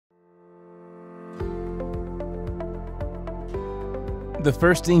The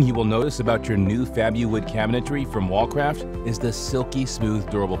first thing you will notice about your new Fabuwood cabinetry from Wallcraft is the silky smooth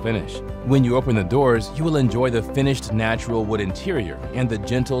durable finish. When you open the doors, you will enjoy the finished natural wood interior and the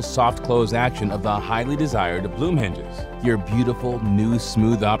gentle soft close action of the highly desired bloom hinges. Your beautiful new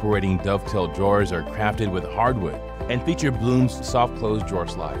smooth operating dovetail drawers are crafted with hardwood and feature Bloom's soft close drawer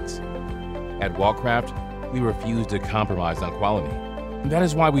slides. At Wallcraft, we refuse to compromise on quality. That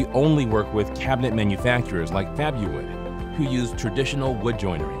is why we only work with cabinet manufacturers like Fabuwood, who use traditional wood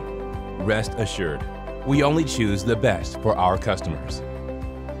joinery. Rest assured, we only choose the best for our customers.